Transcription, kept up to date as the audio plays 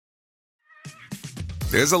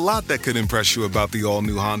There's a lot that could impress you about the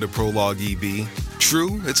all-new Honda Prologue EV.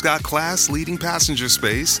 True, it's got class-leading passenger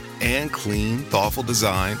space and clean, thoughtful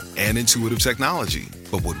design and intuitive technology.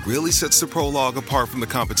 But what really sets the Prologue apart from the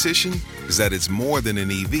competition is that it's more than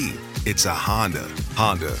an EV. It's a Honda.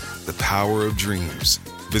 Honda, the power of dreams.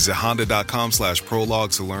 Visit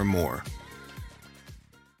honda.com/prologue to learn more.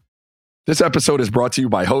 This episode is brought to you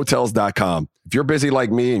by Hotels.com. If you're busy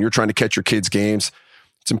like me and you're trying to catch your kids' games,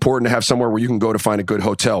 it's important to have somewhere where you can go to find a good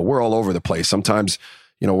hotel. We're all over the place. Sometimes,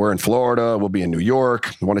 we're in Florida, we'll be in New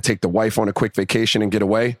York. We want to take the wife on a quick vacation and get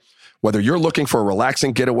away. Whether you're looking for a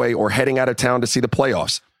relaxing getaway or heading out of town to see the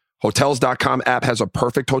playoffs, Hotels.com app has a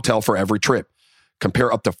perfect hotel for every trip.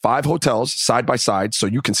 Compare up to 5 hotels side by side so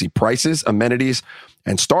you can see prices, amenities,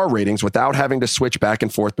 and star ratings without having to switch back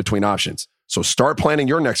and forth between options. So start planning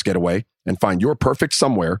your next getaway and find your perfect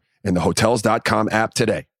somewhere in the Hotels.com app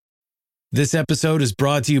today. This episode is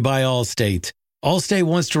brought to you by Allstate. Allstate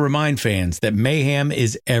wants to remind fans that mayhem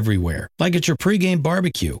is everywhere, like at your pregame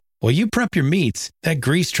barbecue. While you prep your meats, that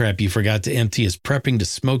grease trap you forgot to empty is prepping to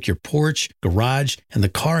smoke your porch, garage, and the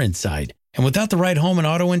car inside. And without the right home and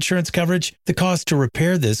auto insurance coverage, the cost to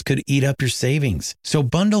repair this could eat up your savings. So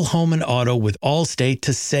bundle home and auto with Allstate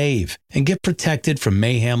to save and get protected from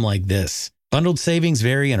mayhem like this. Bundled savings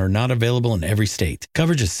vary and are not available in every state.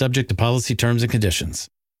 Coverage is subject to policy terms and conditions.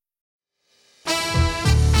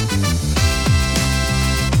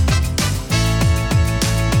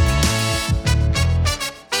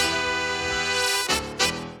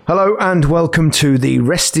 Hello and welcome to the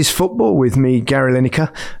Rest is Football with me, Gary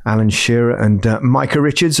Lineker. Alan Shearer and Micah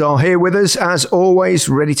Richards are here with us, as always,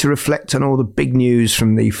 ready to reflect on all the big news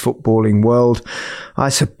from the footballing world. I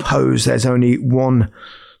suppose there's only one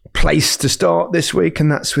place to start this week,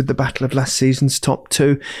 and that's with the battle of last season's top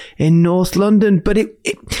 2 in North London. But a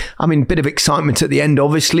bit of excitement at the end,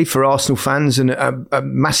 obviously, for Arsenal fans, and a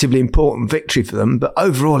massively important victory for them. But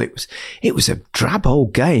overall, it was a drab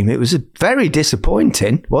old game. It was very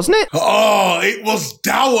disappointing, wasn't it? Oh, it was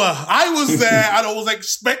dour. I was there and I was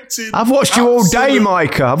expecting. I've watched you all day,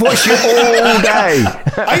 Micah. I've watched you all day.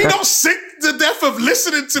 Are you not sick to death of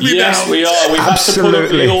listening to me? Yes, now? we are. We've Absolutely. had to put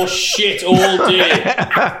up with your shit all day.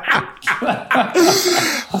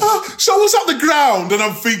 So I was at the ground and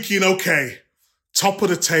I'm thinking, okay, top of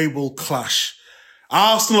the table clash.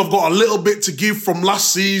 Arsenal have got a little bit to give from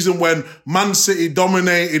last season when Man City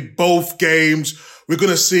dominated both games. We're going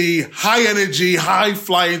to see high energy, high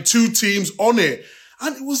flying, 2 teams on it.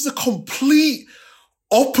 And it was the complete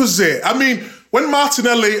opposite. I mean, when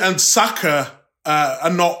Martinelli and Saka are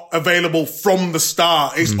not available from the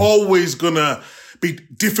start, it's always going to be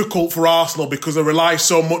difficult for Arsenal because they rely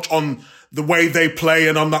so much on the way they play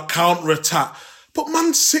and on that counter-attack. But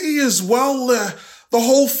Man City as well, the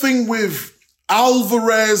whole thing with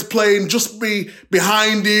Alvarez playing just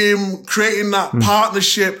behind him, creating that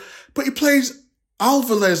partnership, but he plays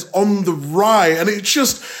Alvarez on the right, and it's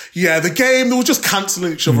just, the game, they were just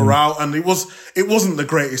cancelling each other out, and it wasn't the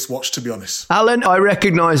greatest watch, to be honest. Alan, I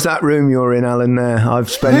recognise that room you're in, Alan, there.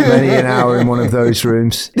 I've spent many an hour in one of those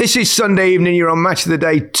rooms. This is Sunday evening, you're on Match of the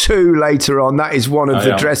Day 2 later on. That is one of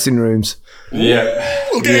the dressing rooms. Yeah.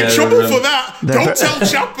 We'll get in trouble for that. Don't tell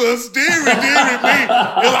Chappers, dearie me.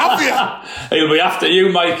 He'll have you. He'll be after you,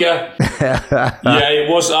 Micah. Yeah, it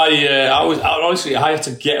was. Honestly, I had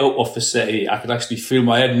to get up off the settee. I could actually feel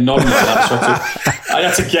my head nodding like that. So I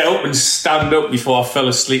had to get up and stand up before I fell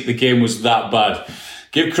asleep. The game was that bad.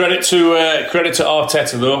 Give credit to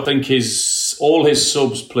Arteta though. I think all his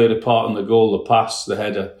subs played a part in the goal, the pass, the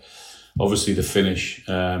header, obviously the finish.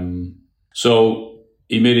 So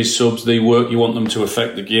he made his subs. They work. You want them to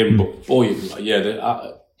affect the game, but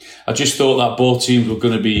I just thought that both teams were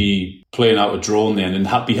going to be playing out a draw in the end and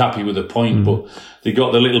be happy with a point. But they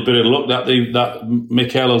got the little bit of luck that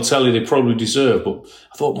Mikel will tell you they probably deserve. But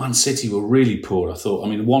I thought Man City were really poor. I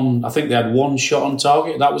think they had 1 shot on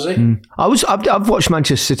target. That was it. I've watched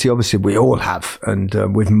Manchester City. Obviously, we all have, and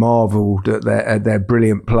we've marvelled at their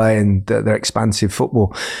brilliant play and their expansive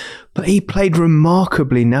football. But he played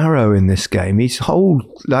remarkably narrow in this game.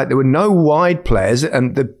 There were no wide players,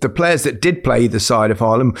 and the players that did play either side of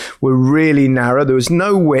Haaland were really narrow. There was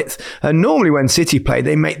no width. And normally when City play,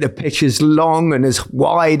 they make the pitch as long and as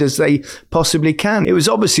wide as they possibly can. It was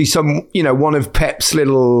obviously one of Pep's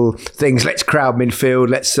little things. Let's crowd midfield.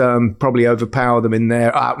 Let's probably overpower them in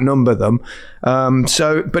there, outnumber them.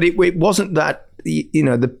 But it wasn't that,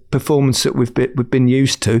 the performance that we've been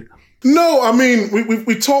used to. No, I mean,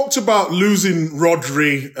 we talked about losing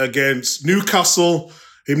Rodri against Newcastle,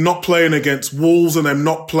 him not playing against Wolves and them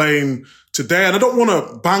not playing today. And I don't want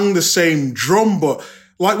to bang the same drum, but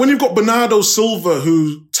like when you've got Bernardo Silva,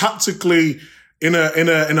 who tactically in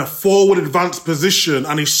a forward advanced position,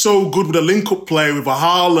 and he's so good with a link-up play with a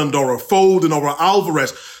Haaland or a Foden or a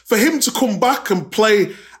Alvarez, for him to come back and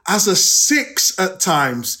play as a 6 at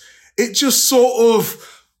times, it just sort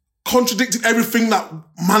of contradicted everything that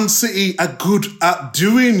Man City are good at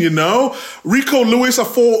doing, you know? Rico Lewis, I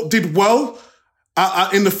thought, did well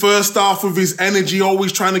in the first half with his energy,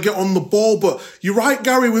 always trying to get on the ball. But you're right,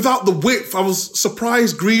 Gary, without the width, I was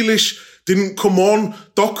surprised Grealish didn't come on.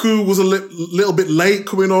 Doku was a little bit late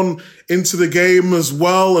coming on into the game as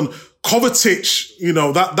well. And Kovacic, you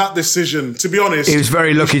know, that decision, to be honest. He was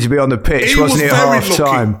very lucky to be on the pitch, wasn't he, at half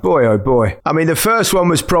time? Boy, oh boy. I mean, the first one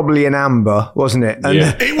was probably an amber, wasn't it? And,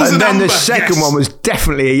 it was and then amber, the second one was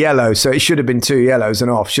definitely a yellow, so it should have been 2 yellows and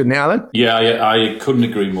off, shouldn't it, Alan? Yeah, I couldn't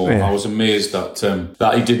agree more. Yeah. I was amazed that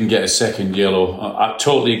he didn't get a second yellow. I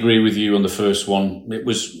totally agree with you on the first one. It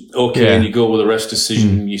was okay, and you go with the rest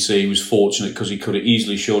decision. You say he was fortunate because he could have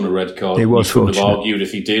easily shown a red card. He was couldn't fortunate. have argued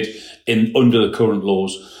if he did under the current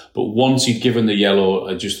laws. But once he'd given the yellow,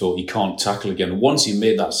 I just thought he can't tackle again. Once he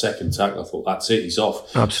made that second tackle, I thought that's it, he's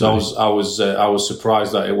off. Absolutely. So I was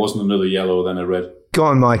surprised that it wasn't another yellow, then a red. Go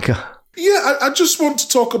on, Micah. Yeah, I just want to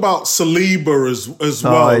talk about Saliba as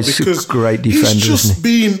well, he's because a great defender, he's just isn't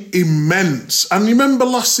he? been immense. And you remember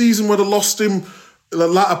last season where they lost him the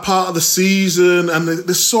latter part of the season, and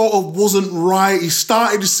this sort of wasn't right. He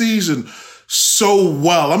started the season so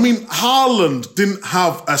well. I mean, Haaland didn't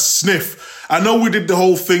have a sniff. I know we did the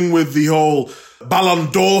whole thing with the whole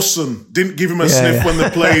Ballon Dawson, didn't give him a sniff when they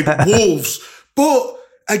played Wolves. But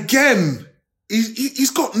again,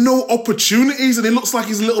 he's got no opportunities, and it looks like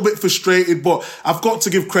he's a little bit frustrated. But I've got to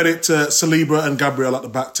give credit to Saliba and Gabriel at the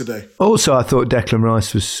back today. Also, I thought Declan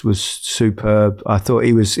Rice was superb. I thought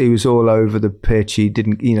he was all over the pitch. He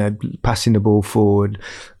didn't, passing the ball forward.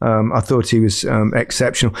 I thought he was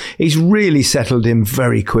exceptional. He's really settled in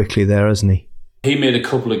very quickly there, hasn't he? He made a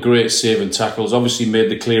couple of great saving tackles. Obviously, made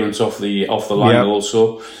the clearance off the line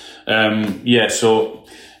also. So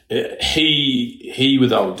he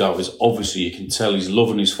without doubt is obviously, you can tell he's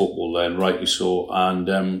loving his football there, and rightly so.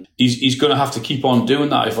 And he's going to have to keep on doing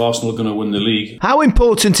that if Arsenal are going to win the league. How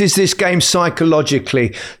important is this game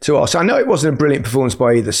psychologically to us? I know it wasn't a brilliant performance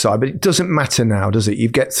by either side, but it doesn't matter now, does it? You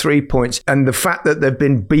get 3 points, and the fact that they've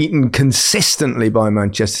been beaten consistently by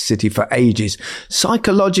Manchester City for ages,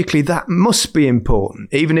 psychologically that must be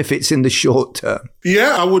important, even if it's in the short term.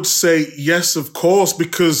 Yeah, I would say yes, of course,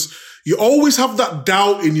 because you always have that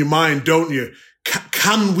doubt in your mind, don't you?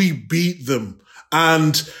 Can we beat them?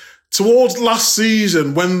 And towards last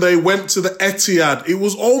season, when they went to the Etihad, it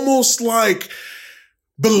was almost like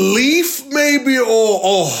belief maybe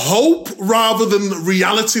or hope rather than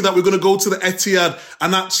reality that we're going to go to the Etihad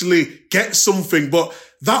and actually get something. But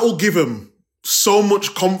that will give them so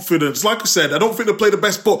much confidence. Like I said, I don't think they play the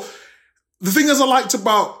best, but the thing is I liked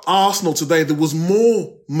about Arsenal today, there was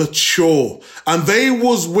more mature, and they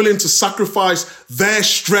was willing to sacrifice their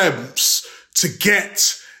strengths to get,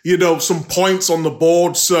 some points on the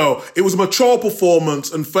board. So it was a mature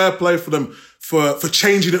performance, and fair play for them for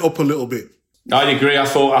changing it up a little bit. I agree. I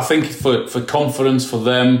think for confidence for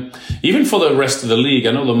them, even for the rest of the league.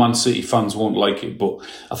 I know the Man City fans won't like it, but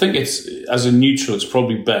I think it's, as a neutral, it's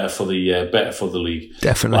probably better for the league.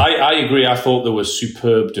 Definitely. I agree. I thought they were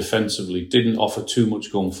superb defensively. Didn't offer too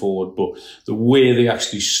much going forward, but the way they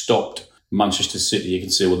actually stopped Manchester City, you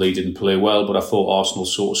can say, well, they didn't play well, but I thought Arsenal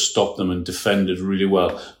sort of stopped them and defended really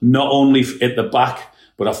well. Not only at the back,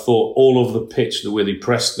 but I thought all over the pitch, the way they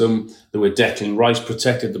pressed them, the way Declan Rice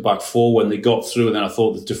protected the back four when they got through, and then I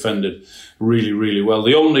thought they defended really, really well.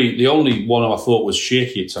 The only one I thought was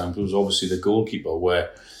shaky at times was obviously the goalkeeper,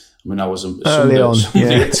 where, I was some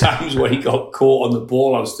times where he got caught on the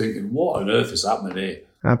ball, I was thinking, what on earth is happening here?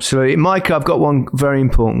 Absolutely. Mike, I've got one very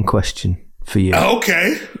important question for you.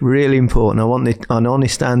 Okay. Really important. I want an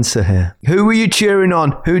honest answer here. Who were you cheering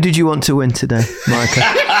on? Who did you want to win today, Micah?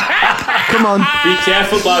 Come on. Be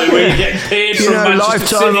careful, by the way, you're getting paid from Manchester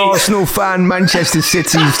lifetime City. Arsenal fan, Manchester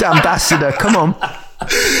City's ambassador. Come on.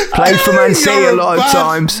 Played for Man City a lot of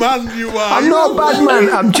times. Man, you are. I'm not a bad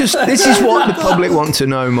man. This is what the public want to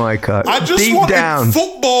know, Micah. I just Deep wanted down.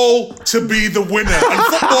 football to be the winner. And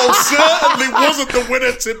football certainly wasn't the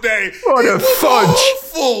winner today. What a fudge.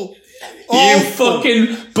 Awful. You fucking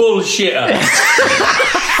bullshitter.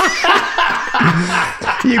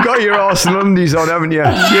 You got your Arsenal undies on, haven't you?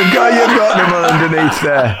 You've got them on underneath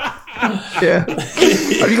there. Yeah.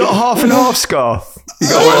 Have you got a half and half scarf? You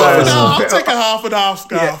got one of those? I'll take a half and half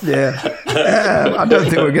scarf. Yeah. I don't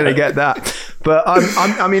think we're going to get that. But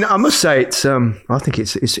I must say I think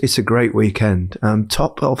it's a great weekend.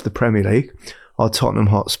 Top of the Premier League. are Tottenham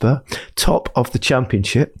Hotspur. Top of the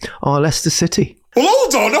Championship are Leicester City. Well,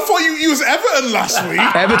 hold on. I thought you was Everton last week.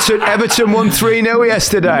 Everton won 3-0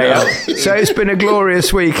 yesterday. No. So it's been a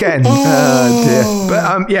glorious weekend.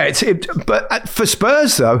 Oh, dear. But for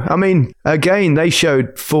Spurs, though, I mean, again, they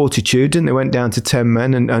showed fortitude, and they went down to 10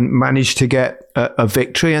 men and managed to get a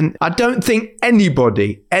victory. And I don't think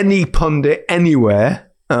anybody, any pundit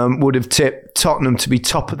anywhere, would have tipped Tottenham to be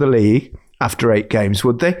top of the league after 8 games,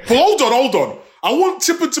 would they? Well, hold on. I want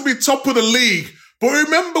Tipper to be top of the league. But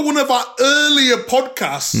remember one of our earlier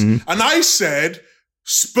podcasts, and I said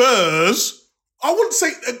Spurs, I wouldn't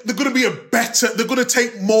say they're going to be they're going to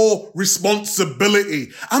take more responsibility.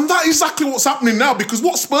 And that's exactly what's happening now, because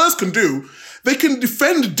what Spurs can do, they can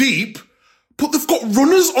defend deep, but they've got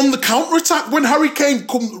runners on the counter-attack. When Harry Kane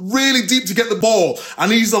comes really deep to get the ball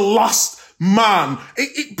and he's the last man,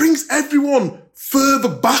 it brings everyone further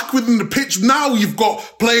back within the pitch. Now you've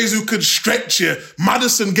got players who can stretch you.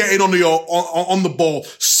 Maddison getting on the ball.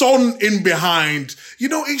 Son in behind. You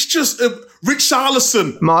know, it's just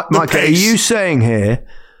Richarlison. Mike, are you saying here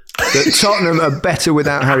that Tottenham are better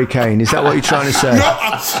without Harry Kane? Is that what you're trying to say? No,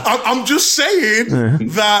 I'm just saying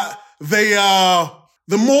that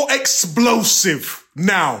they're more explosive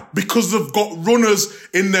now because they've got runners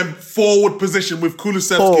in their forward position with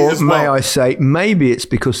Kulusevski as well. Or may I say, maybe it's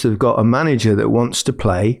because they've got a manager that wants to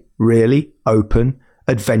play really open,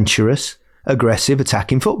 adventurous, aggressive,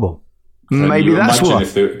 attacking football. Maybe that's what.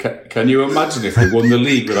 Can you imagine if they won the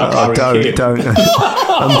league without Harry Kane? Don't.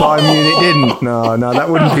 And Bayern Munich didn't. No, that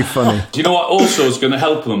wouldn't be funny. Do you know what also is going to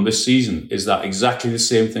help them this season? Is that exactly the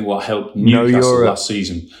same thing what helped Newcastle last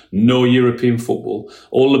season? No European football.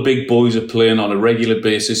 All the big boys are playing on a regular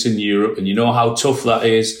basis in Europe, and you know how tough that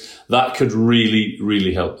is. That could really,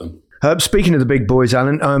 really help them. Speaking of the big boys,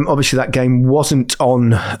 Alan, obviously that game wasn't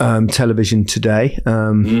on television today,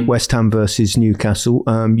 West Ham versus Newcastle.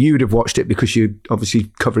 You'd have watched it because you're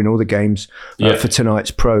obviously covering all the games for tonight's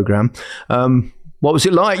programme. What was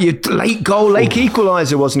it like? Your late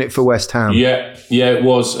equaliser, wasn't it, for West Ham? Yeah, it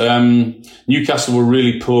was. Newcastle were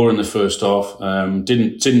really poor in the first half.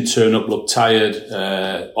 Didn't turn up, looked tired.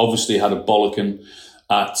 Obviously had a bollocking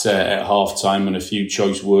at half time and a few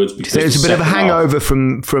choice words. Because there's a bit of a hangover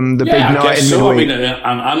from the big night in the week.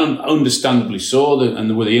 And understandably so,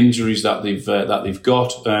 and with the injuries that they've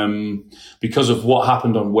got because of what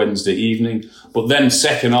happened on Wednesday evening. But then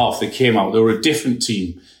second half they came out. They were a different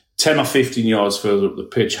team. 10 or 15 yards further up the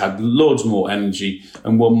pitch, had loads more energy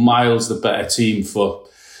and were miles the better team for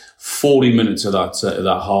 40 minutes of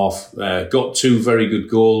that half. Got 2 very good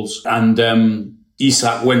goals, and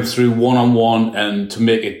Isak went through one-on-one and to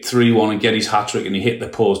make it 3-1 and get his hat-trick, and he hit the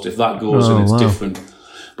post. If that goes in, it's different.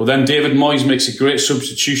 But then David Moyes makes a great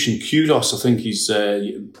substitution. Kudos, I think he's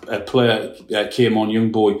a player, came on,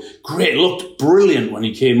 young boy. Great, looked brilliant when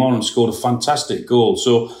he came on and scored a fantastic goal.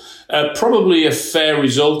 So probably a fair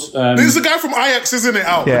result. This is the guy from Ajax, isn't it,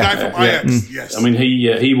 Al? Yeah, the guy from Ajax, yes. I mean,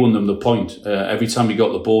 he won them the point. Every time he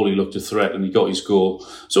got the ball, he looked a threat and he got his goal.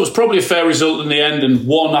 So it was probably a fair result in the end, and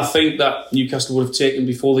one I think that Newcastle would have taken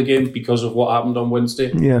before the game because of what happened on Wednesday.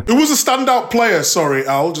 Yeah. Who was a standout player, sorry,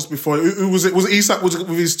 Al, just before? Who was it? Was it Isak with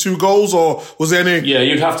his 2 goals, or was there any? Yeah,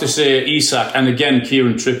 you'd have to say Isak, and again,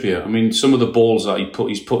 Kieran Trippier. I mean, some of the balls that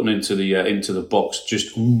he's putting into the box,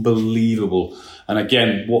 just unbelievable. And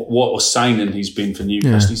again, what a signing he's been for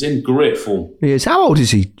Newcastle. Yeah. He's in great form. He is. How old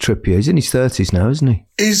is he, Trippier? He's in his 30s now, isn't he?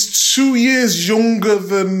 He's 2 years younger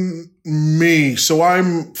than me. So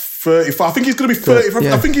I'm 30. I think he's going to be 30.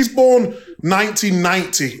 I think he's born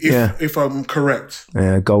 1990, if I'm correct.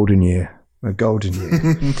 Yeah, golden year. A golden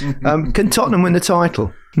year. Can Tottenham win the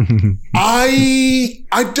title? I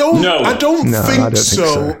don't think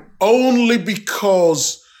so. Only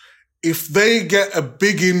because if they get a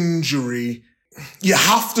big injury, you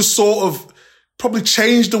have to sort of probably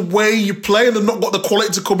change the way you play, and they've not got the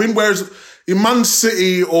quality to come in. Whereas in Man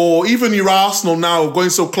City or even your Arsenal now,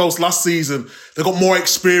 going so close last season, they've got more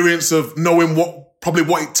experience of knowing what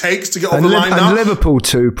it takes to get over the line now. And Liverpool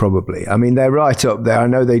too, probably. I mean, they're right up there. I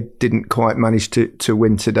know they didn't quite manage to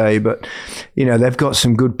win today, but, you know, they've got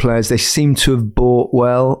some good players. They seem to have bought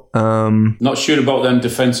well. Not sure about them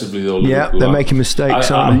defensively, though, Liverpool. Yeah, they're making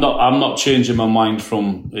mistakes, aren't they? I'm not changing my mind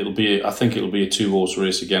from I think it'll be a 2-horse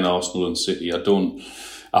race again, Arsenal and City. I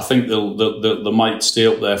think they might stay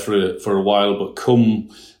up there for a while, but come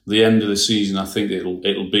the end of the season, I think it'll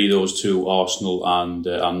be those 2, Arsenal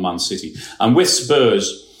and Man City. And with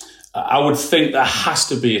Spurs, I would think there has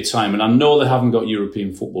to be a time, and I know they haven't got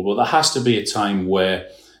European football, but there has to be a time where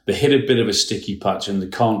they hit a bit of a sticky patch and they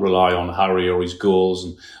can't rely on Harry or his goals.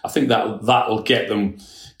 And I think that'll get them,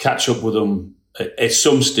 catch up with them at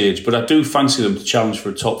some stage, but I do fancy them to challenge for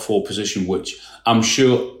a top 4 position, which I'm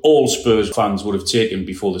sure all Spurs fans would have taken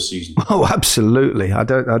before the season. Oh, absolutely. I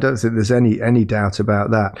don't think there's any doubt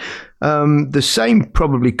about that. The same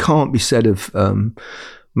probably can't be said of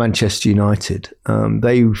Manchester United.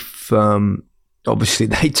 They've obviously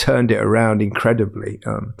they turned it around incredibly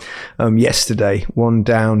yesterday. One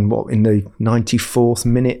down, in the 94th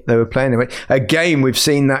minute they were playing. Again, we've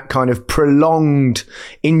seen that kind of prolonged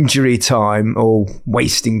injury time or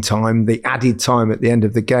wasting time, the added time at the end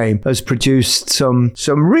of the game, has produced some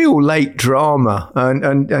real late drama.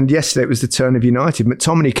 And yesterday it was the turn of United.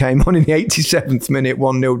 McTominay came on in the 87th minute,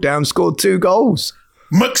 1-0 down, scored 2 goals.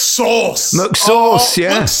 McSauce,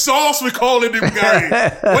 yeah. McSauce, we're calling him, Gary.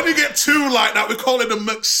 When you get 2 like that, we're calling him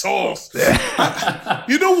McSauce.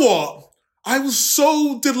 You know what? I was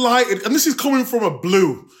so delighted, and this is coming from a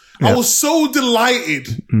blue. I was so delighted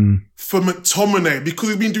for McTominay because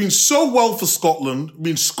he's been doing so well for Scotland,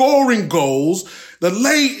 been scoring goals.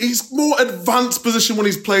 He's more advanced position when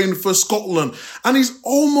he's playing for Scotland, and he's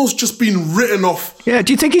almost just been written off. Yeah,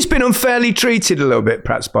 do you think he's been unfairly treated a little bit,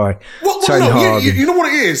 perhaps, by Ten Hag? You know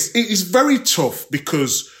what it is? It's very tough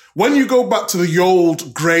because when you go back to the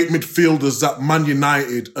old great midfielders that Man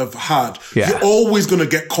United have had, you're always going to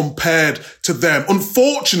get compared to them.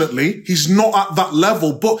 Unfortunately, he's not at that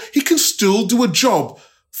level, but he can still do a job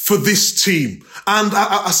for this team. And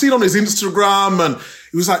I see it on his Instagram, and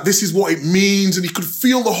he was like, this is what it means. And he could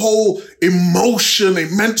feel the whole emotion.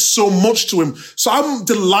 It meant so much to him. So I'm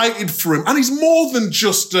delighted for him. And he's more than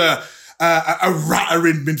just a ratter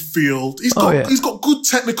in midfield. He's got good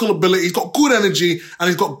technical ability, he's got good energy, and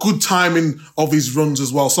he's got good timing of his runs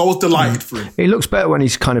as well. So I was delighted for him. He looks better when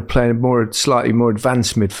he's kind of playing a slightly more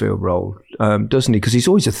advanced midfield role, doesn't he? Because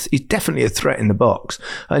he's definitely a threat in the box,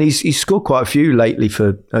 and he's scored quite a few lately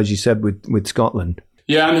for, as you said, with Scotland.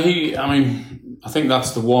 Yeah, and I think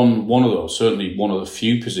that's certainly one of the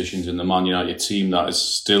few positions in the Man United team that is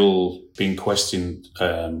still being questioned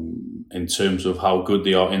in terms of how good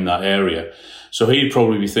they are in that area. So he'd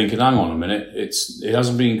probably be thinking, hang on a minute, it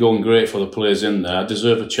hasn't been going great for the players in there. I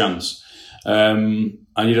deserve a chance. And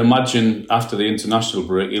you'd imagine after the international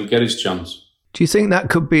break, he'll get his chance. Do you think that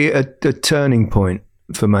could be a turning point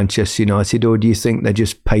for Manchester United, or do you think they're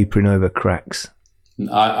just papering over cracks?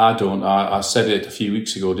 I don't. I said it a few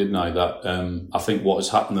weeks ago, didn't I? That I think what is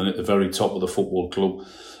happening at the very top of the football club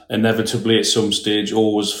inevitably at some stage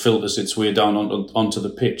always filters its way down onto the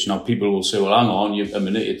pitch. Now, people will say, well, hang on, a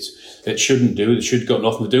minute, it shouldn't do. It should got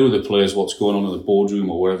nothing to do with the players, what's going on in the boardroom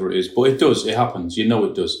or wherever it is. But it does. It happens. You know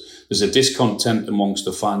it does. There's a discontent amongst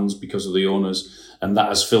the fans because of the owners, and that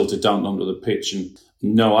has filtered down onto the pitch. And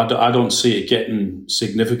no, I don't see it getting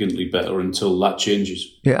significantly better until that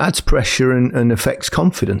changes. It adds pressure and affects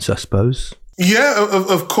confidence, I suppose. Yeah,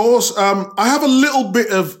 of course. I have a little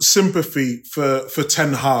bit of sympathy for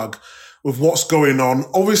Ten Hag with what's going on.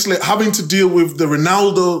 Obviously, having to deal with the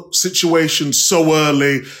Ronaldo situation so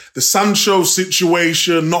early, the Sancho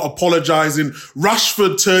situation, not apologising,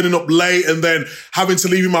 Rashford turning up late and then having to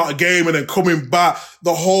leave him out of the game and then coming back,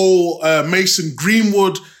 the whole Mason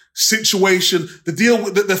Greenwood situation,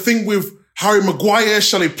 the thing with Harry Maguire,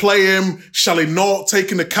 shall he play him? Shall he not?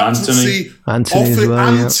 Taking the captaincy off it,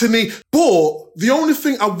 Anthony. Yeah. But the only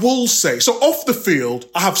thing I will say, so off the field,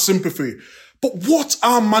 I have sympathy. But what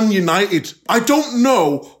are Man United? I don't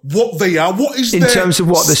know what they are. What is in terms of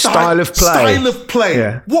what the style of play? Style of play.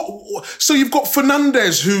 Yeah. So you've got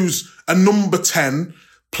Fernandes, who's a number 10,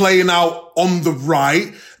 playing out on the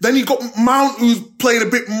right. Then you've got Mount, who's playing a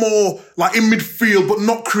bit more like in midfield, but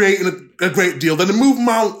not creating a great deal. Then they move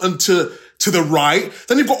Mount to the right.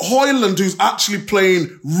 Then you've got Højlund, who's actually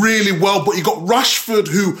playing really well, but you've got Rashford,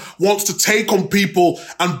 who wants to take on people,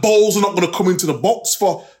 and balls are not going to come into the box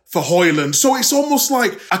for Højlund. So it's almost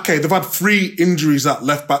like, okay, they've had 3 injuries at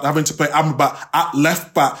left back, having to play Amrabat at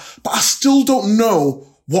left back, but I still don't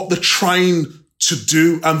know what they're trying to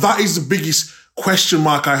do. And that is the biggest question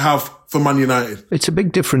mark I have for Man United. It's a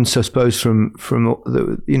big difference, I suppose, from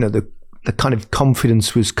the kind of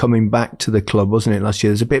confidence was coming back to the club, wasn't it, last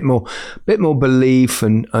year? There's a bit more belief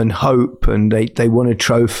and hope, and they won a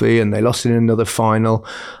trophy and they lost in another final.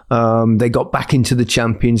 They got back into the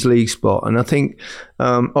Champions League spot, and I think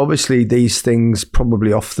obviously these things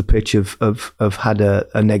probably off the pitch have had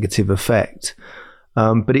a negative effect.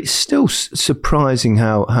 But it's still surprising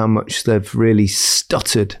how much they've really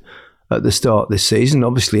stuttered at the start of this season.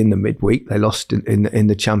 Obviously in the midweek they lost in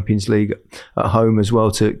the Champions League at home as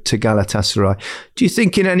well to Galatasaray. Do you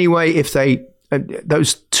think in any way, if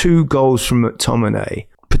those 2 goals from McTominay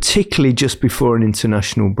particularly just before an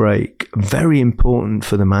international break, very important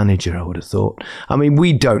for the manager, I would have thought. I mean,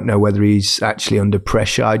 we don't know whether he's actually under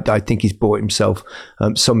pressure. I think he's bought himself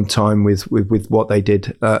some time with what they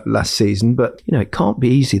did last season, but it can't be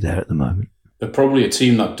easy there at the moment. They're probably a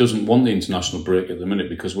team that doesn't want the international break at the minute,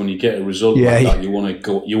 because when you get a result like that, you want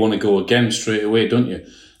to go again straight away, don't you?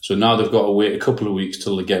 So now they've got to wait a couple of weeks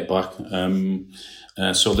till they get back.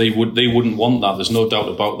 So they wouldn't want that. There's no doubt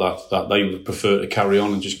about that they would prefer to carry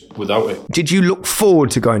on and just without it. Did you look forward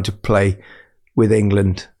to going to play with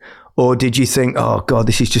England? Or did you think, oh, God,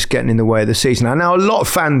 this is just getting in the way of the season? I know a lot of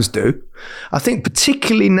fans do. I think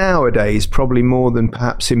particularly nowadays, probably more than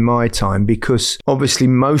perhaps in my time, because obviously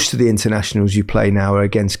most of the internationals you play now are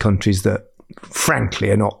against countries that, frankly,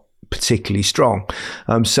 are not particularly strong.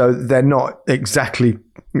 So they're not exactly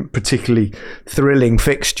particularly thrilling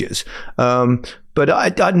fixtures. But I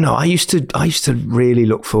don't know. I used to really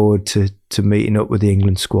look forward to meeting up with the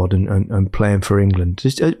England squad and playing for England.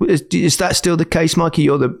 Is that still the case, Mikey?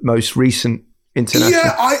 You're the most recent international.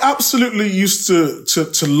 Yeah, I absolutely used to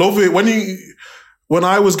love it. When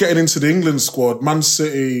I was getting into the England squad, Man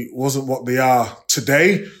City wasn't what they are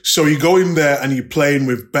today. So you go in there and you're playing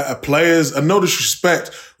with better players. And no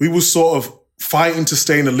disrespect, we were sort of fighting to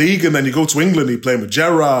stay in the league, and then you go to England, you're playing with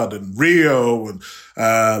Gerrard and Rio and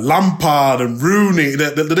Lampard and Rooney.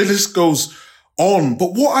 The list goes on.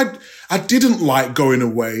 But what I didn't like going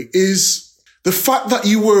away is the fact that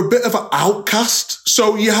you were a bit of an outcast.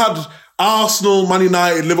 So you had Arsenal, Man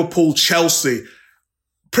United, Liverpool, Chelsea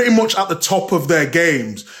pretty much at the top of their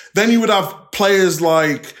games. Then you would have players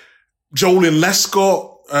like Joelyn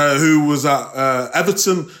Lescott, who was at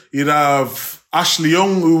Everton. You'd have Ashley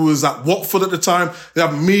Young, who was at Watford at the time. They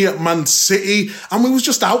have me at Man City, and we was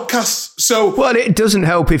just outcasts. So, well, it doesn't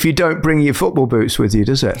help if you don't bring your football boots with you,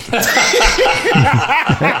 does it?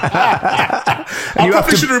 I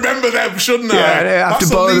probably should remember them, shouldn't I? Yeah, I have to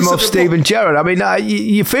borrow them off Steven Gerrard. I mean,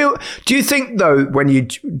 you feel? Do you think though, when you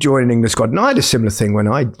join an England squad? And I had a similar thing when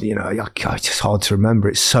it's just hard to remember.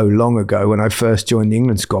 It's so long ago when I first joined the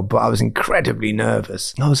England squad, but I was incredibly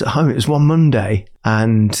nervous. I was at home. It was one Monday,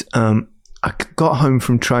 and I got home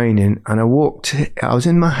from training and I was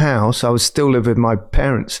in my house. I was still living with my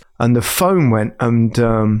parents, and the phone went, and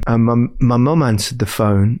my mum answered the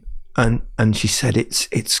phone, and she said,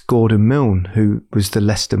 it's Gordon Milne, who was the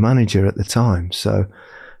Leicester manager at the time. So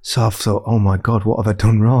I thought, oh my God, what have I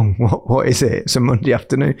done wrong? What is it? It's a Monday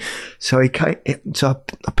afternoon. So he came, so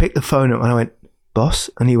I picked the phone up and I went, boss,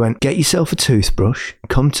 and he went, get yourself a toothbrush,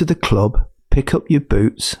 come to the club, pick up your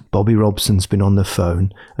boots. Bobby Robson's been on the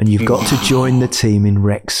phone, and you've got to join the team in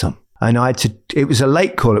Wrexham. And it was a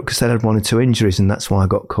late call up because they had 1 or 2 injuries, and that's why I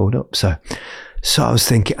got called up. So I was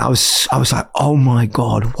thinking, I was like, oh my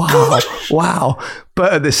God, wow.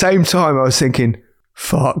 But at the same time, I was thinking,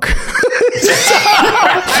 fuck.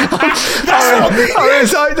 I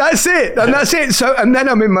was like, that's it. And that's it. So, and then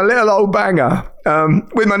I'm in my little old banger,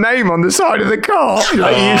 with my name on the side of the car,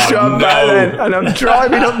 like you used to have back then. And I'm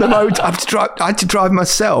driving up the motor. I had to drive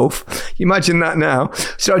myself. You imagine that now.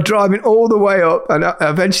 So I'm driving all the way up, and I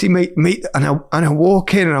eventually meet, and I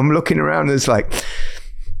walk in, and I'm looking around, and there's like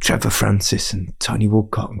Trevor Francis and Tony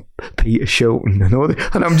Woodcock and Peter Shilton and all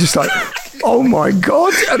that. And I'm just like, oh my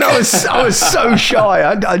God. And I was so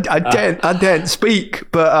shy. I daren't speak.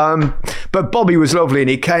 But Bobby was lovely, and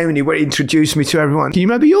he came and he introduced me to everyone. Do you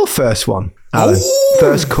remember your first one, Alan?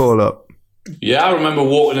 First call up? Yeah, I remember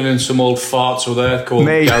walking in some old farts were there called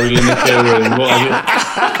Gary Lineker and what have you.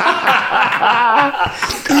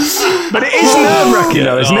 But it is nerve-wracking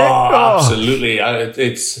though, isn't it? Absolutely.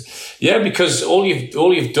 Because all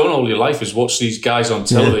you've done all your life is watch these guys on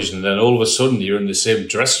television, and then all of a sudden you're in the same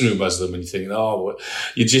dressing room as them, and you think,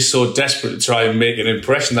 you're just so desperate to try and make an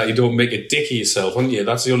impression that you don't make a dick of yourself, aren't you?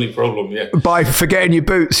 That's the only problem, yeah. By forgetting your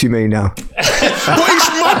boots, you mean now? But it's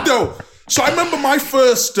mad though. So I remember my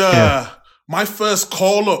first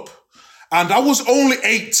call up, and I was only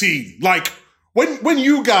 18. Like, when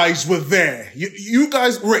you guys were there, you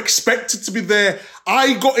guys were expected to be there.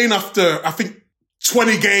 I got in after, I think,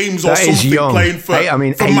 20 games or something playing for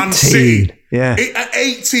Man City. Yeah. At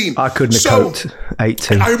 18. I couldn't have coped.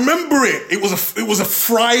 18. I remember it. It was a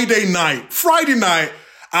Friday night,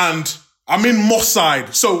 and I'm in Moss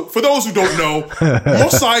Side. So for those who don't know,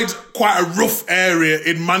 Moss Side's quite a rough area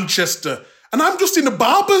in Manchester. And I'm just in the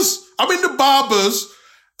barbers. I'm in the barbers.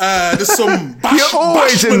 There's some You're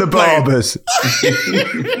always in the barbers.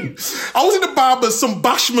 I was in the barbers. Some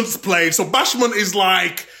bashments played. So bashment is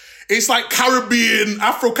like, it's like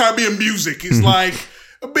Afro-Caribbean music. It's like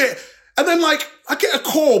a bit. And then like, I get a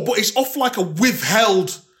call, but it's off like a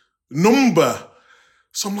withheld number.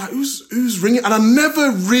 So I'm like, who's ringing? And I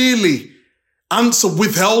never really answer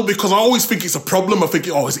withheld because I always think it's a problem. I think,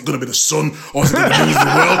 is it going to be the sun or is it going to be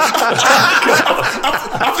the world?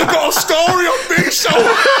 I've got a story on me, so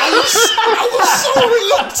I was so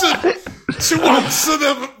reluctant to answer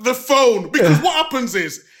the phone because what happens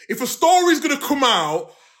is if a story's going to come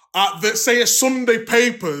out at say a Sunday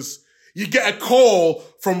papers, you get a call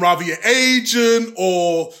from either your agent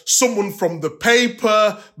or someone from the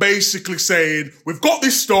paper basically saying, we've got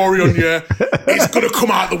this story on you. It's going to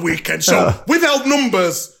come out the weekend. So withheld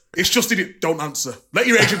numbers, it's just don't answer. Let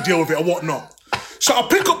your agent deal with it or whatnot. So I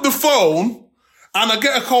pick up the phone and I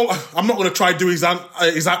get a call. I'm not going to try to do his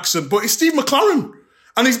accent, but it's Steve McLaren.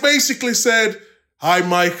 And he's basically said, hi,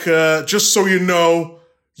 Mike, just so you know,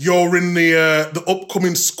 you're in the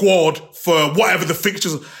upcoming squad for whatever the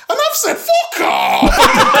fixtures. And I've said, fuck off!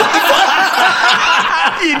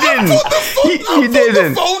 You didn't. I put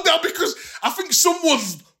the phone down because I think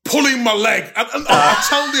someone's pulling my leg. And I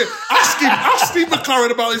tell you, ask Steve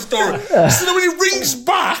McLaren about his story. So then when he rings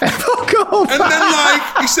back, Fuck off. and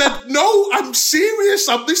then he said, no, I'm serious.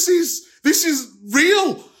 This is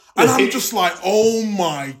real. And I'm just like, oh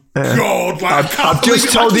my God. Like, I've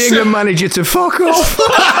just told the England manager to fuck off.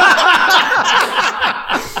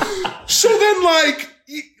 So then,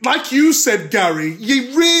 like you said, Gary,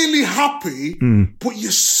 you're really happy, but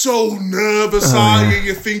you're so nervous, aren't you?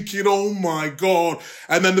 You're thinking, oh my God.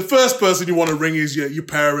 And then the first person you want to ring is your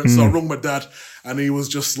parents. So I rung my dad and he was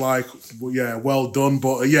just like, well, yeah, well done.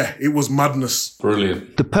 But it was madness.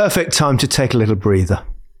 Brilliant. The perfect time to take a little breather.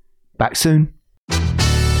 Back soon.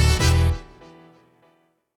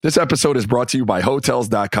 This episode is brought to you by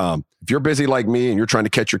Hotels.com. If you're busy like me and you're trying to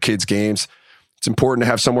catch your kids' games, it's important to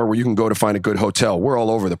have somewhere where you can go to find a good hotel. We're all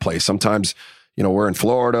over the place. Sometimes, we're in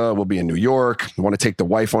Florida, we'll be in New York. You want to take the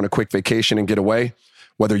wife on a quick vacation and get away?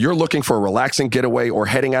 Whether you're looking for a relaxing getaway or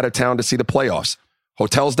heading out of town to see the playoffs,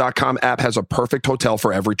 Hotels.com app has a perfect hotel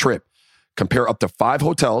for every trip. Compare up to 5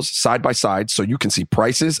 hotels side by side so you can see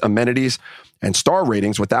prices, amenities, and star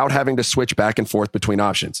ratings without having to switch back and forth between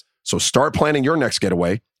options. So start planning your next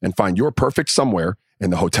getaway and find your perfect somewhere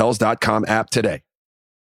in the Hotels.com app today.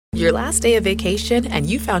 Your last day of vacation and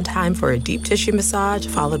you found time for a deep tissue massage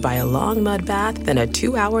followed by a long mud bath, then a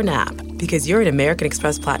 2-hour nap. Because you're an American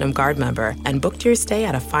Express Platinum Card member and booked your stay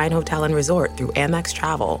at a fine hotel and resort through Amex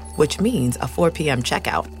Travel, which means a 4 p.m.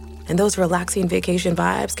 checkout. And those relaxing vacation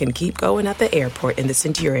vibes can keep going at the airport in the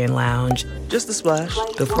Centurion Lounge. Just a splash.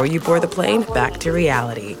 Before you board the plane, back to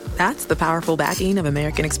reality. That's the powerful backing of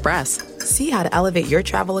American Express. See how to elevate your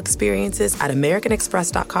travel experiences at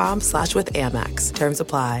americanexpress.com/withAmex. Terms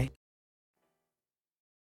apply.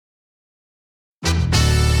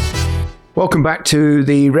 Welcome back to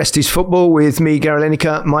the Rest is Football with me, Gary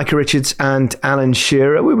Lineker, Micah Richards and Alan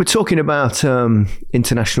Shearer. We were talking about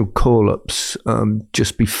international call-ups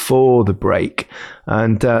just before the break.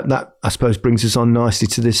 And that, I suppose, brings us on nicely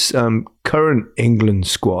to this current England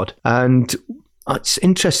squad. And it's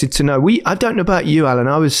interesting to know. I don't know about you, Alan.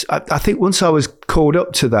 I think once I was called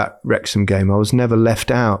up to that Wrexham game, I was never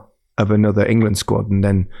left out of another England squad and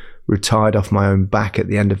then retired off my own back at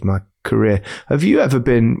the end of my career. Were you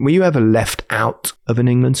ever left out of an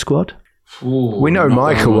England squad? Ooh, we know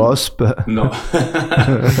Micah was, but no, not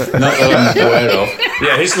that I'm aware of.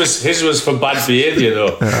 Yeah, his was for bad behaviour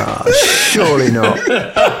though. Surely not.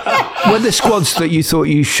 Were there squads that you thought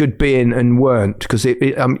you should be in and weren't? Because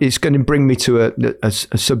it's going to bring me to a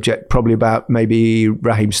subject probably about maybe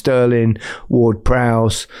Raheem Sterling, Ward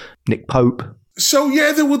Prowse, Nick Pope. So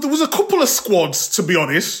yeah, there was a couple of squads, to be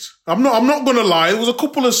honest. I'm not going to lie. There was a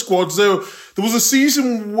couple of squads. There was a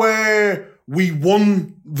season where we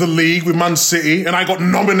won the league with Man City and I got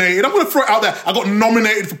nominated. I'm going to throw it out there. I got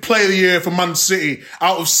nominated for Player of the Year for Man City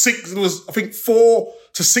out of 6. There was, I think, 4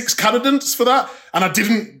 to 6 candidates for that. And I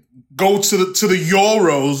didn't go to the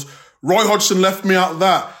Euros. Roy Hodgson left me out of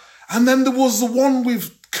that. And then there was the one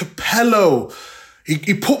with Capello.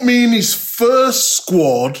 He put me in his first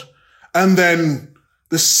squad. And then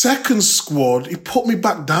the second squad, he put me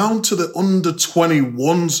back down to the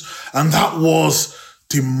under-21s, and that was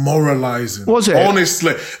demoralising. Was it?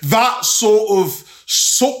 Honestly, that sort of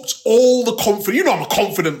sucked all the confidence. You know I'm a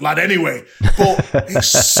confident lad anyway, but it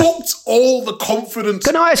sucked all the confidence.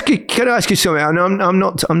 Can I ask you something? I'm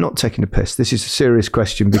not taking a piss. This is a serious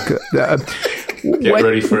question because Get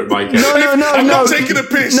ready for it, Mike. I'm not taking a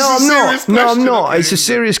piss. No, I'm not. No, I'm not. It's a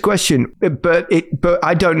serious question, but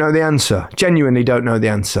I don't know the answer. Genuinely don't know the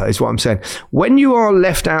answer, is what I'm saying. When you are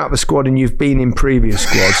left out of a squad and you've been in previous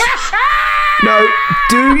squads, no,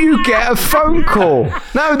 do you get a phone call?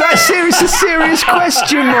 No, that's serious. A serious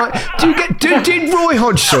question, Mike. Did Roy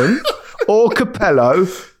Hodgson or Capello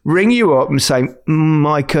ring you up and say,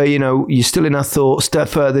 Micah, you're still in our thoughts, step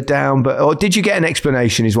further down, or did you get an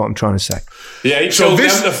explanation is what I'm trying to say. Yeah, he told them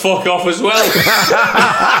to fuck off as well.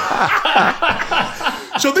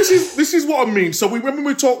 So this is what I mean. So remember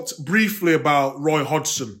we talked briefly about Roy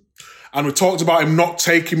Hodgson, and we talked about him not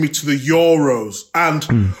taking me to the Euros. And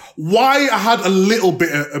why I had a little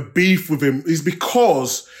bit of beef with him is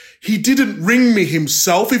because he didn't ring me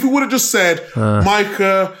himself. If he would have just said,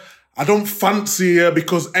 Micah, I don't fancy you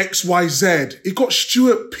because X, Y, Z. He got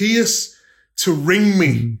Stuart Pearce to ring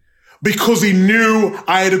me because he knew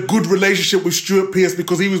I had a good relationship with Stuart Pearce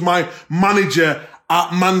because he was my manager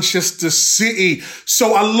at Manchester City.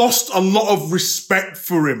 So I lost a lot of respect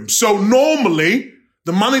for him. So normally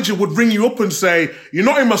the manager would ring you up and say, you're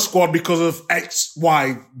not in my squad because of X,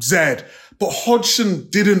 Y, Z. But Hodgson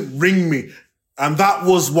didn't ring me. And that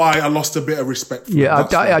was why I lost a bit of respect for him. Yeah,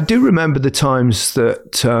 I do remember the times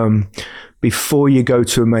that before you go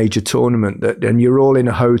to a major tournament and you're all in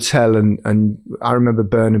a hotel and I remember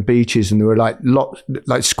Burnham Beaches and there were like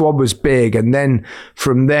squad was big, and then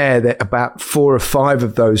from there about 4 or 5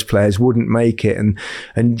 of those players wouldn't make it, and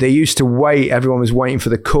they used to wait. Everyone was waiting for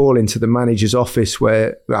the call into the manager's office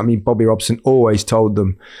where, Bobby Robson always told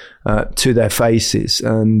them to their faces,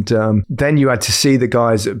 and then you had to see the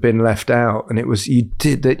guys that had been left out, and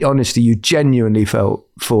honestly, you genuinely felt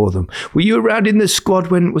for them. Were you around in the squad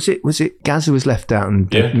when was it Gazza was left out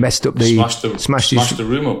and messed up smashed the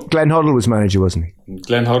room up? Glenn Hoddle was manager, wasn't he?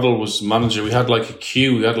 Glenn Hoddle was manager. We had like a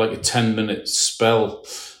queue. We had like a 10-minute spell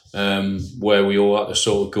where we all had to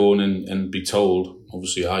sort of go in and be told.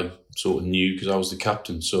 Obviously, I sort of knew because I was the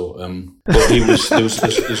captain. So, but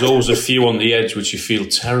there's always a few on the edge which you feel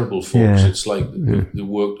terrible for. Because it's like they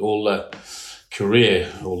worked all their career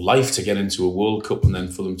or life to get into a World Cup, and then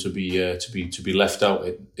for them to be left out,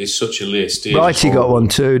 it's such a late stage. He got one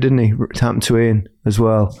too, didn't he? It happened to Ian as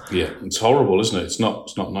well. Yeah, it's horrible, isn't it? It's not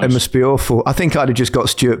nice. It must be awful. I think I'd have just got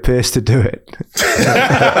Stuart Pearce to do it.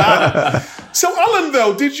 So, Alan,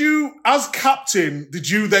 though, as captain, did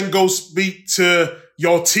you then go speak to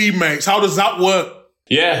your teammates? How does that work?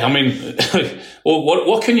 Yeah, well,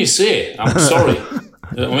 what can you say? I'm sorry.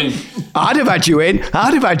 I'd have had you in. Yeah.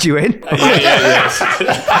 That's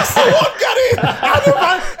the one, Gary.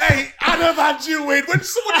 I'd have had you in. When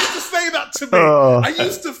someone used to say that to me, I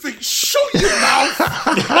used to think, shut your mouth.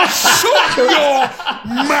 Shut your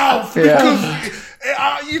mouth. Because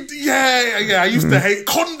I used to hate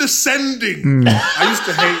condescending. I used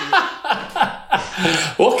to hate it.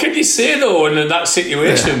 What can you say though in that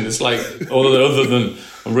situation? It's like other than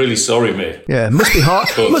I'm really sorry, mate. Yeah, it must be hard.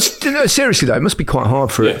 Seriously though, it must be quite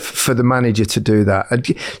hard for the manager to do that.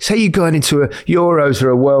 Say you're going into a Euros or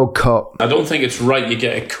a World Cup. I don't think it's right you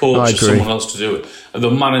get a coach or someone else to do it. And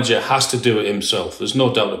the manager has to do it himself. There's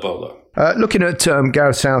no doubt about that. Looking at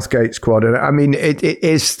Gareth Southgate's squad,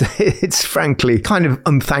 it's frankly kind of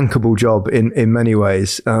unthankable job in many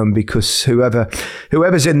ways, because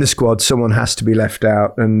whoever's in the squad, someone has to be left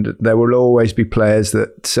out, and there will always be players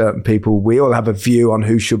that certain people, we all have a view on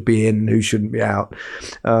who should be in and who shouldn't be out.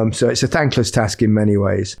 So it's a thankless task in many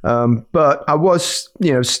ways. But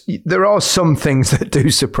there are some things that do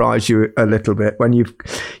surprise you a little bit when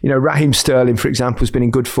Raheem Sterling, for example, has been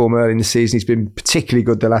in good form early in the season. He's been particularly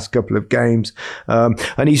good the last couple of games,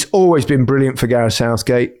 and he's always been brilliant for Gareth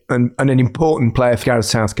Southgate and an important player for Gareth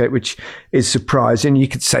Southgate, which is surprising. You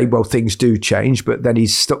could say, well, things do change, but then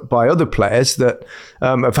he's stuck by other players that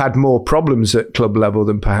have had more problems at club level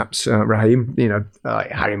than perhaps Raheem, like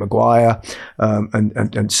Harry Maguire,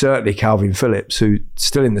 and certainly Calvin Phillips, who's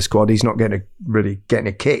still in the squad. He's not really getting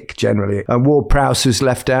a kick generally, and Ward-Prowse is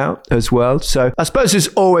left out as well. So I suppose there's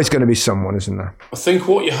always going to be someone, isn't there? I think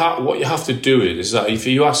what you have to do is that if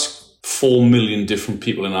you ask 4 million different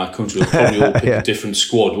people in our country, they'll probably all pick a different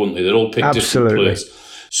squad, wouldn't they? They'll all pick different players.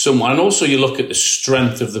 And also you look at the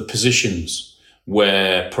strength of the positions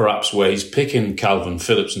where he's picking Calvin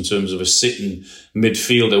Phillips in terms of a sitting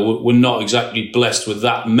midfielder. We're not exactly blessed with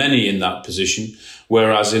that many in that position.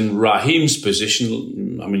 Whereas in Raheem's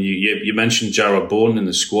position, you mentioned Jarrod Bourne in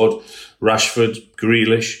the squad, Rashford,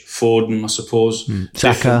 Grealish, Foden, I suppose.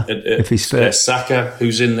 Saka, if he's fit. Saka,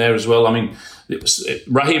 who's in there as well.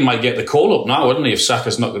 Raheem might get the call up now, wouldn't he, if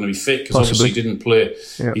Saka's not going to be fit, because obviously he didn't play.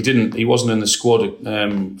 Yeah. He wasn't in the squad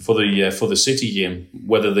for the City game.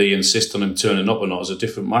 Whether they insist on him turning up or not is a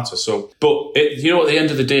different matter. So, but at the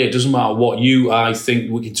end of the day, it doesn't matter what I think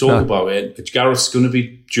we can talk about it. Gareth's going to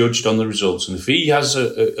be judged on the results, and if he has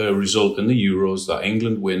a result in the Euros that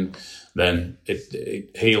England win, then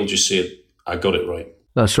he'll just say, "I got it right."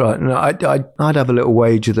 That's right. No, I'd have a little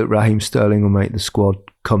wager that Raheem Sterling will make the squad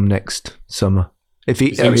come next summer. If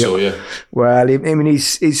he, I think so, yeah. Well, I mean,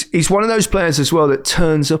 he's one of those players as well that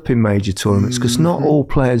turns up in major tournaments, because not all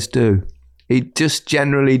players do. He just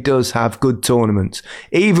generally does have good tournaments,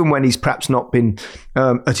 even when he's perhaps not been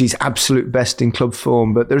at his absolute best in club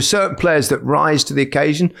form. But there are certain players that rise to the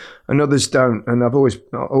occasion and others don't. And I've always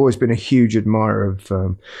been a huge admirer of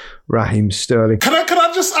Raheem Sterling. Can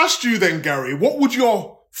I just ask you then, Gary, what would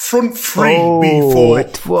your front three be for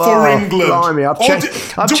England? Blimey, I've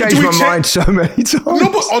changed my mind so many times.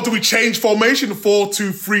 No, or do we change formation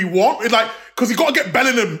 4-2-3-1? Like, because you've got to get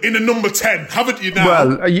Bellingham in the number 10, haven't you now?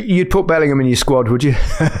 Well, you'd put Bellingham in your squad, would you? What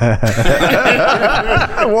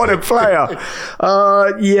a player.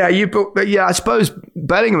 I suppose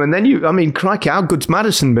Bellingham, and then crikey, how good's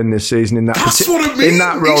Maddison been this season in that in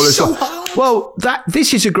that role as well? Well,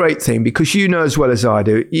 this is a great thing, because you know as well as I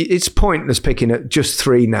do, it's pointless picking at just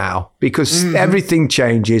 3 now, because everything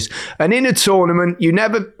changes. And in a tournament, you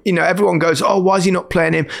never, everyone goes, oh, why is he not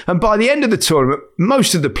playing him? And by the end of the tournament,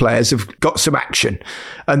 most of the players have got some action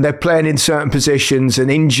and they're playing in certain positions, and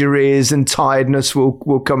injuries and tiredness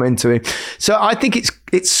will come into it. So I think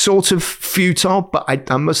it's sort of futile, but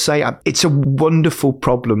I must say it's a wonderful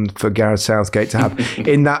problem for Gareth Southgate to have.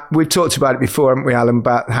 In that, we've talked about it before, haven't we, Alan,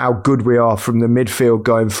 about how good we are from the midfield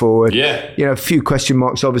going forward. Yeah. A few question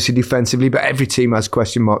marks, obviously, defensively, but every team has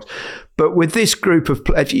question marks. But with this group of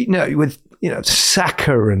players, with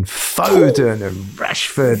Saka and Foden and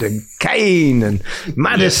Rashford and Kane and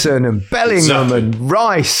Maddison and Bellingham and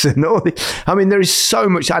Rice and all there is so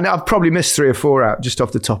much. I've probably missed 3 or 4 out just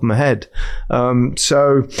off the top of my head.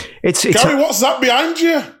 So it's Gary, what's that behind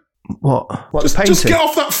you? What? Just get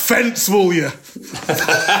off that fence, will you?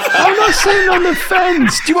 I'm not sitting on the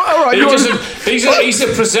fence. Do you want? All right. He's a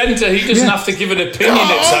presenter. He doesn't have to give an opinion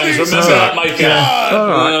at times. Remember that, Mike? All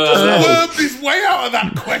right. Wormed his way out of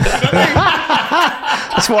that question.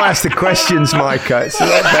 That's why I asked the questions, Micah. It's a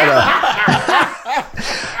lot better.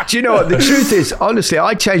 Do you know what? The truth is, honestly,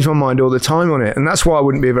 I change my mind all the time on it, and that's why I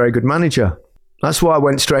wouldn't be a very good manager. That's why I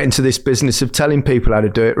went straight into this business of telling people how to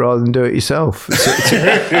do it rather than do it yourself.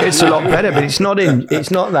 It's a lot better, but it's not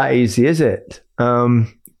that easy, is it?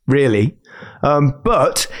 Really?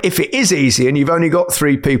 But if it is easy and you've only got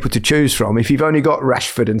 3 people to choose from, if you've only got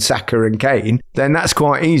Rashford and Saka and Kane, then that's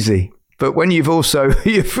quite easy. But when you've also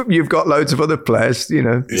you've got loads of other players,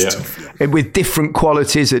 with different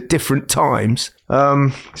qualities at different times.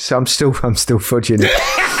 So I'm still fudging it.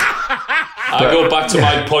 I go back to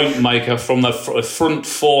my point, Micah, from the front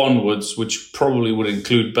 4 onwards, which probably would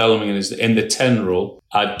include Bellingham in the 10 role.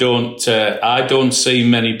 I don't see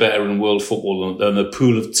many better in world football than the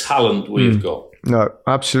pool of talent we've got. No,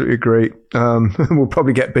 absolutely agree. We'll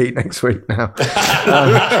probably get beat next week now.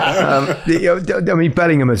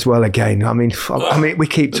 Bellingham as well again. We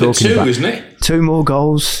keep talking about 2, isn't it? 2 more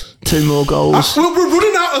goals. We're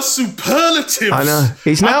running out of superlatives. I know.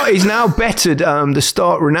 He's now bettered the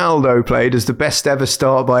start Ronaldo played as the best ever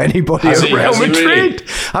start by anybody at Real Madrid.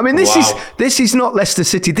 Really? This is not Leicester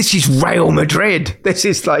City. This is Real Madrid. This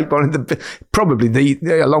is like one of the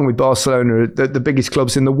along with Barcelona, the biggest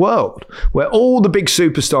clubs in the world, where all the big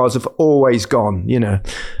superstars have always gone.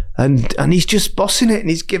 And he's just bossing it, and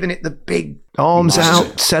he's giving it the big arms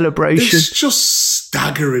out celebration. It's just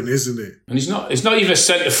staggering, isn't it? And he's not even a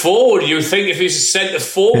centre forward. You think if he's a centre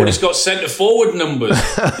forward, he's got centre forward numbers.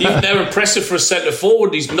 Even they're impressive for a centre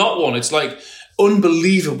forward. He's not one. It's like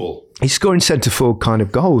unbelievable. He's scoring centre forward kind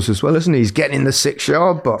of goals as well, isn't he? He's getting in the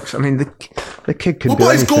 6-yard box. The kid can do anything. What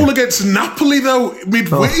about his goal against Napoli, though,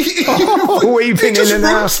 midway? Weaving in and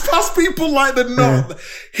out. He just runs past people like they're not. Yeah.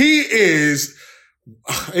 He is...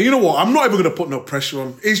 You know what? I'm not even going to put no pressure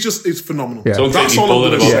on. It's phenomenal. Yeah. Don't think he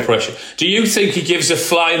bothered about pressure. Do you think he gives a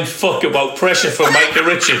flying fuck about pressure from Micah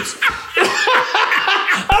Richards?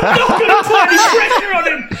 I'm not going to put any pressure on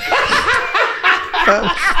him.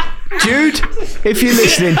 Jude, if you're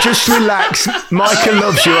listening, just relax. Micah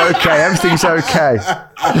loves you, okay? Everything's okay.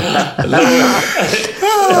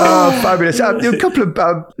 Oh, fabulous. A couple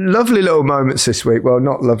of lovely little moments this week. Well,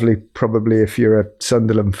 not lovely, probably, if you're a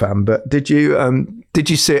Sunderland fan, but did you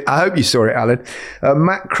see it? I hope you saw it, Alan.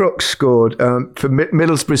 Matt Crooks scored for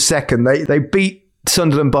Middlesbrough's second. They beat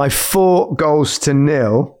Sunderland by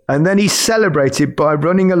 4-0, and then he celebrated by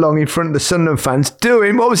running along in front of the Sunderland fans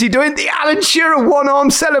what was he doing? The Alan Shearer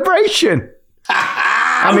one-arm celebration.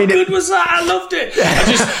 How good was that? I loved it.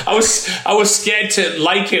 I was scared to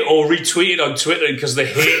like it or retweet it on Twitter because the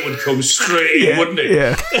hate would come straight in, wouldn't it?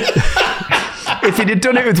 Yeah. If he'd have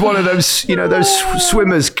done it with one of those, those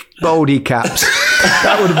swimmers' baldy caps,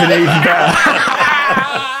 that would have been even better.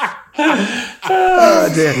 Oh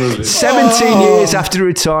dear. 17 years after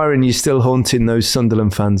retiring, you're still haunting those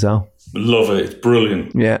Sunderland fans, Al. Love it. It's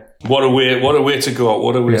brilliant. Yeah. What a way to go out.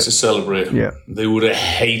 What a way to celebrate. Yeah. They would have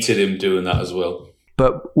hated him doing that as well.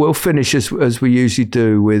 But we'll finish as we usually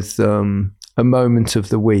do with a moment of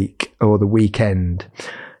the week or the weekend.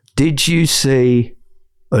 Did you see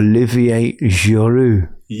Olivier Giroud?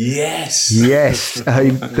 Yes. Yes.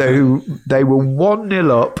 They were 1-0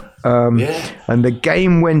 up and the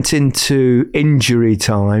game went into injury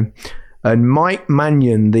time. And Mike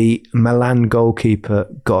Mannion, the Milan goalkeeper,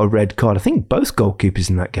 got a red card. I think both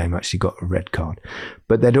goalkeepers in that game actually got a red card.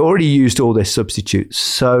 But they'd already used all their substitutes.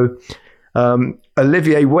 So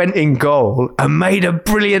Olivier went in goal and made a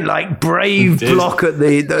brilliant, brave block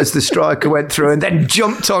as the striker went through, and then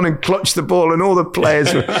jumped on and clutched the ball, and all the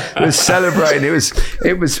players were celebrating.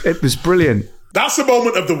 It was brilliant. That's the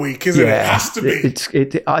moment of the week, isn't it? It has to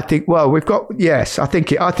be. I think. Well, we've got. Yes, I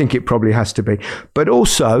think it probably has to be. But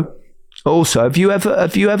also, have you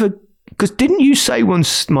ever? Because didn't you say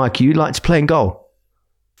once, Mikey, you liked to play in goal?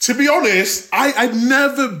 To be honest, I'd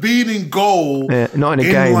never been in goal not in a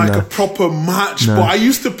game, a proper match. No. But I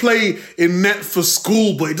used to play in net for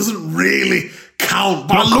school, but it doesn't really count.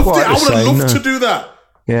 But I loved it. I would have loved to do that.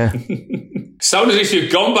 Yeah. Sounds as if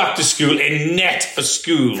you've gone back to school in net for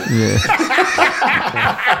school. Yeah.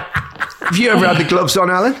 Have you ever had the gloves on,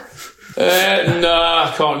 Alan? No,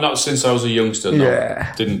 I can't. Not since I was a youngster. No.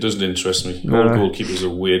 Yeah. Doesn't interest me. All goalkeepers are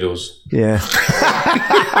weirdos. Yeah.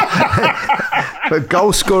 But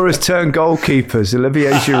goal scorers turn goalkeepers.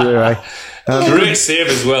 Olivier Giroud. Great save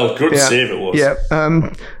as well. Good save it was. Yeah.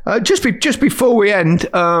 Just before we end,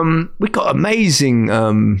 we got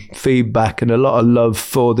amazing feedback and a lot of love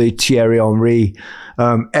for the Thierry Henry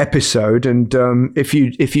episode. And if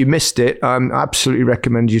you missed it, I absolutely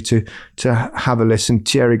recommend you to have a listen.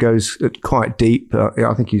 Thierry goes quite deep.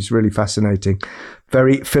 I think he's really fascinating.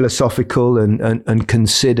 Very philosophical and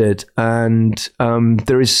considered. And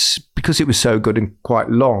there is, because it was so good and quite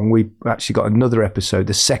long, we actually got another episode,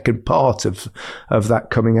 the second part of that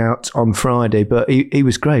coming out on Friday. But he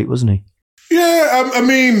was great, wasn't he? Yeah, I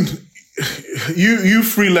mean, you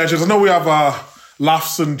three legends, I know we have our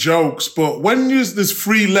laughs and jokes, but when there's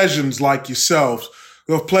three legends like yourselves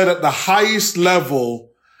who have played at the highest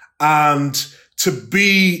level, and to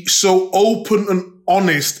be so open and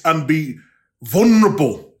honest and be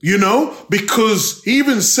vulnerable, because he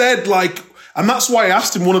even said and that's why I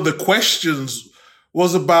asked him, one of the questions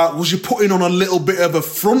was you putting on a little bit of a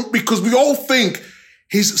front? Because we all think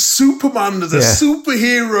he's Superman, the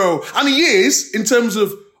superhero, and he is in terms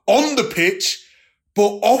of on the pitch,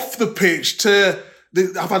 but off the pitch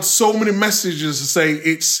I've had so many messages to say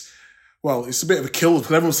it's a bit of a kill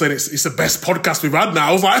because everyone's saying it's the best podcast we've had now.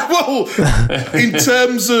 I was like, well, in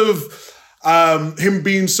terms of him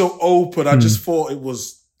being so open, I just thought it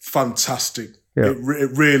was fantastic. Yeah.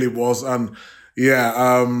 It really was. And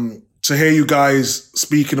to hear you guys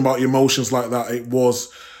speaking about your emotions like that, it was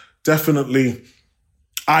definitely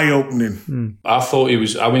eye-opening. I thought he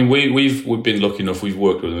was. I mean, we've been lucky enough. We've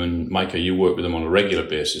worked with him, and Micah, you work with him on a regular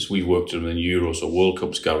basis. We've worked with him in Euros or World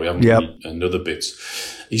Cups, Gary, haven't we? And other bits.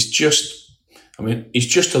 He's just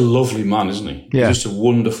a lovely man, isn't he? Yeah. He's just a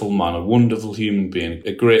wonderful man, a wonderful human being,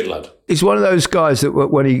 a great lad. He's one of those guys that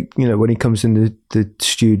when he comes in the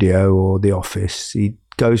studio or the office, he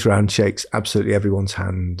goes around, shakes absolutely everyone's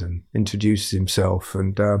hand, and introduces himself,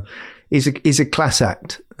 and he's a class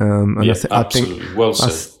act. Absolutely. Well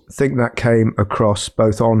said. I think that came across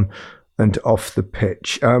both on and off the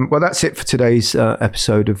pitch. Well, that's it for today's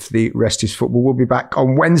episode of The Rest is Football. We'll be back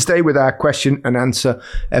on Wednesday with our question and answer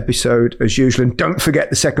episode as usual. And don't forget,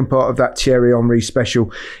 the second part of that Thierry Henry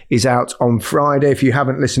special is out on Friday. If you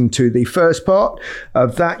haven't listened to the first part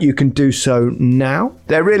of that, you can do so now.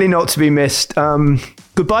 They're really not to be missed.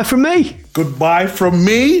 Goodbye from me. Goodbye from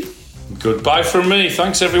me. Goodbye from me.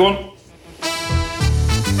 Thanks, everyone.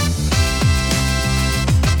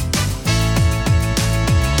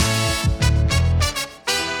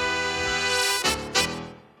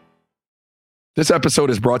 This episode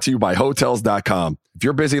is brought to you by Hotels.com. If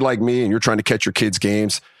you're busy like me and you're trying to catch your kids'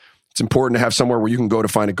 games, it's important to have somewhere where you can go to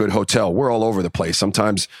find a good hotel. We're all over the place.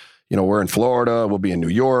 Sometimes, we're in Florida, we'll be in New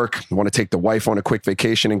York, we want to take the wife on a quick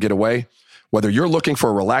vacation and get away. Whether you're looking for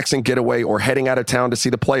a relaxing getaway or heading out of town to see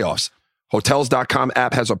the playoffs, Hotels.com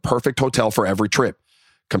app has a perfect hotel for every trip.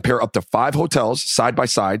 Compare up to 5 hotels side by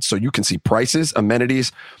side so you can see prices,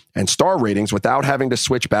 amenities, and star ratings without having to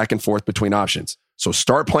switch back and forth between options. So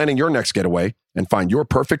start planning your next getaway and find your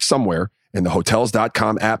perfect somewhere in the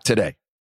Hotels.com app today.